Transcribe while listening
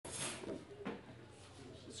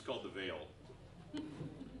It's called the Veil.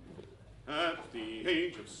 At the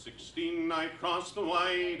age of 16, I crossed the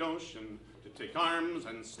wide ocean to take arms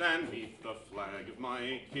and stand neath the flag of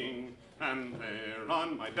my king. And there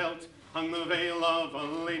on my belt hung the veil of a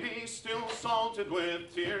lady, still salted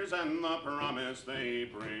with tears and the promise they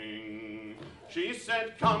bring. She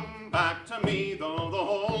said, come back to me, though the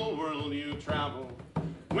whole world you travel.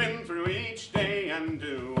 Win through each day and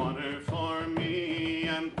do honor for me.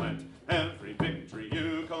 And let every victory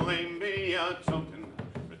you claim be a token.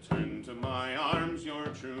 Return to my arms, your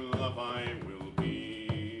true love I will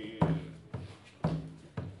be.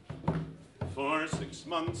 For 6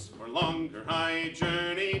 months or longer I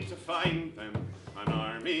journeyed to find them, an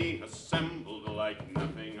army assembled like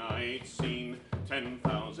nothing I'd seen.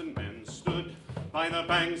 10,000 men stood by the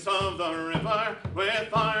banks of the river, with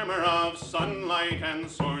armour of sunlight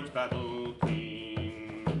and swords battle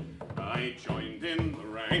keen. I joined in the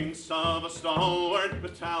ranks of a stalwart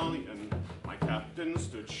battalion. My captain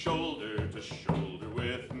stood shoulder to shoulder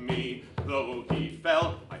with me. Though he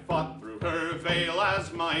fell, I fought through her veil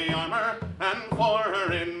as my armour, and for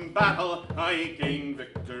her in battle I gained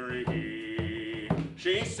victory.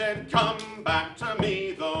 She said, come back to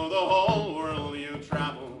me, though the whole world you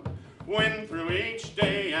travel. Win through each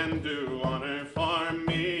day and do honor for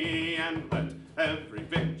me. And let every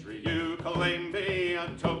victory you claim be a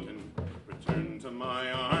token. Return to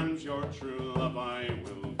my arms, your true love I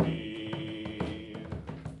will be.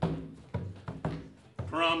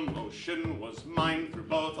 Promotion was mine through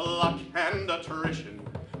both luck and attrition.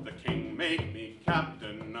 The king made me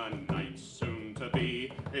captain, a knight soon to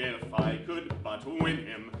be. If I could but win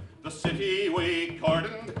him the city we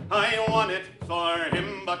cordoned, I won it for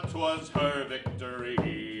him, but 'twas her victory.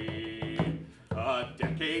 A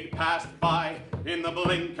decade passed by in the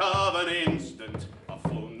blink of an instant. A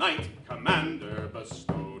full knight commander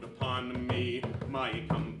bestowed upon me. My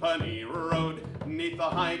company rode neath the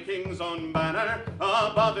high king's own banner,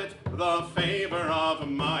 above it the favor of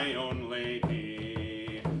my own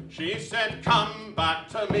lady. She said, come back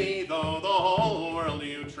to me, though the whole world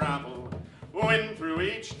you travel. Win through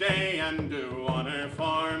each day and do honor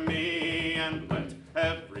for me. And let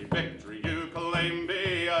every victory you claim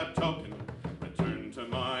be a token. Return to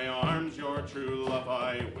my arms, your true love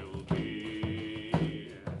I will be.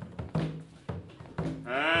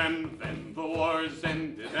 And then the wars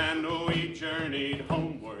ended and we journeyed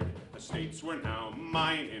homeward. Estates were now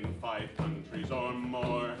mine in 5 countries or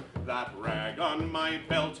more. That rag on my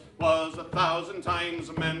belt was 1,000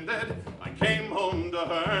 times mended. I came home to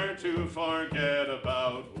her to forget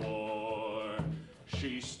about war.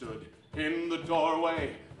 She stood in the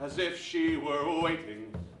doorway as if she were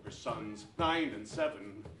waiting. Her sons 9 and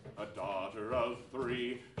 7, a daughter of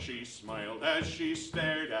 3. She smiled as she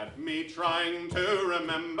stared at me, trying to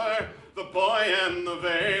remember the boy and the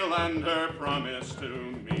veil and her promise to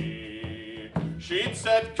me. She'd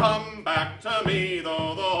said, come back to me,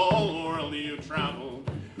 though the whole world you travel.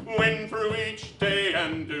 Win through each day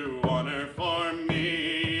and do honor for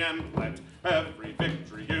me. And let every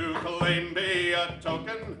victory you claim be a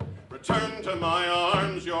token. Return to my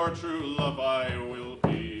arms, your true love I will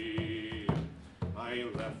be. I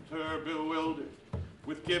left her bewildered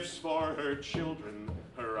with gifts for her children.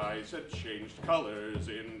 Her eyes had changed colors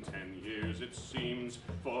in 10 years, it seems,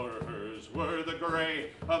 for hers were the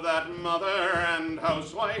gray of that mother and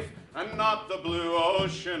housewife, and not the blue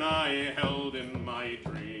ocean I held in my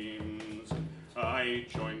dreams. I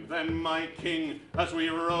joined then my king as we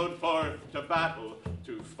rode forth to battle,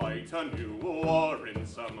 to fight a new war in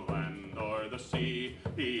some land or the sea.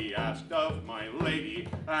 He asked of my lady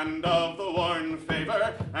and of the worn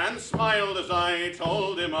favor, and smiled as I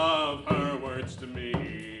told him of her words to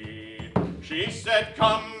me. She said,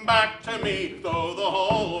 come back to me, though the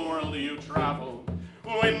whole world you travel.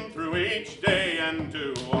 Win through each day and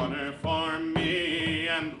do honor for me.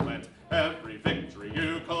 And let every victory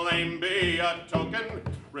you claim be a token.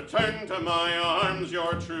 Return to my arms,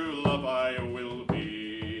 your true love I will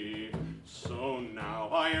be. So now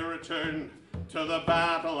I return to the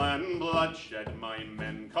battle and bloodshed. My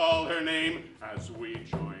men call her name as we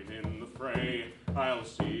join in the fray. I'll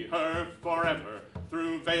see her forever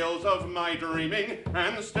through veils of my dreaming,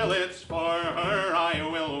 and still it's for her I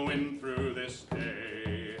will win through this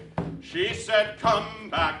day. She said, come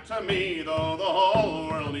back to me, though the whole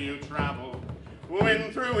world you travel.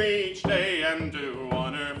 Win through each day and do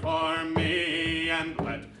honor for me. And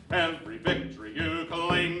let every victory you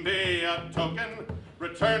claim be a token.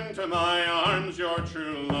 Return to my arms, your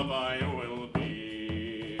true love I will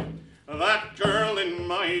be. That girl in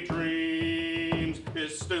my dreams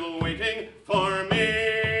is still waiting for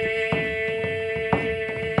me.